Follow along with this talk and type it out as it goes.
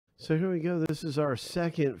So here we go. This is our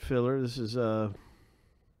second filler. This is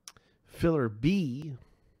filler B.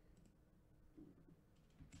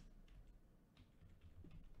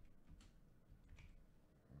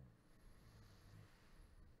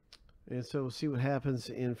 And so we'll see what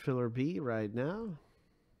happens in filler B right now.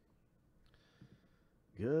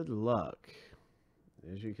 Good luck.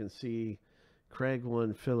 As you can see, Craig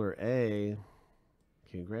won filler A.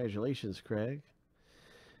 Congratulations, Craig.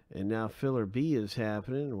 And now filler B is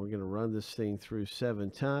happening. We're going to run this thing through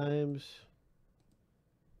 7 times.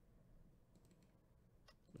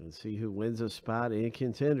 And see who wins a spot in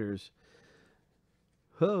Contenders.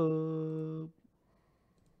 Ho!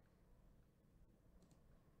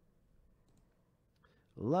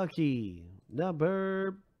 Lucky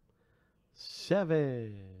number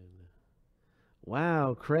 7.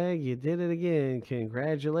 Wow, Craig, you did it again.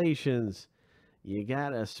 Congratulations. You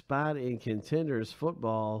got a spot in Contenders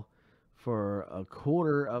football for a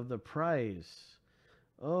quarter of the price.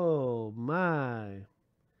 Oh, my.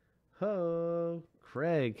 Ho.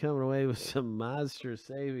 Craig coming away with some monster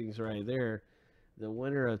savings right there. The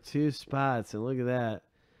winner of 2 spots. And look at that.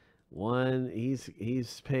 One,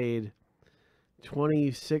 he's paid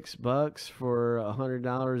 $26 for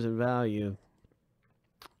 $100 in value.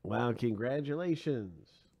 Wow, congratulations.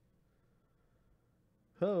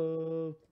 Ho.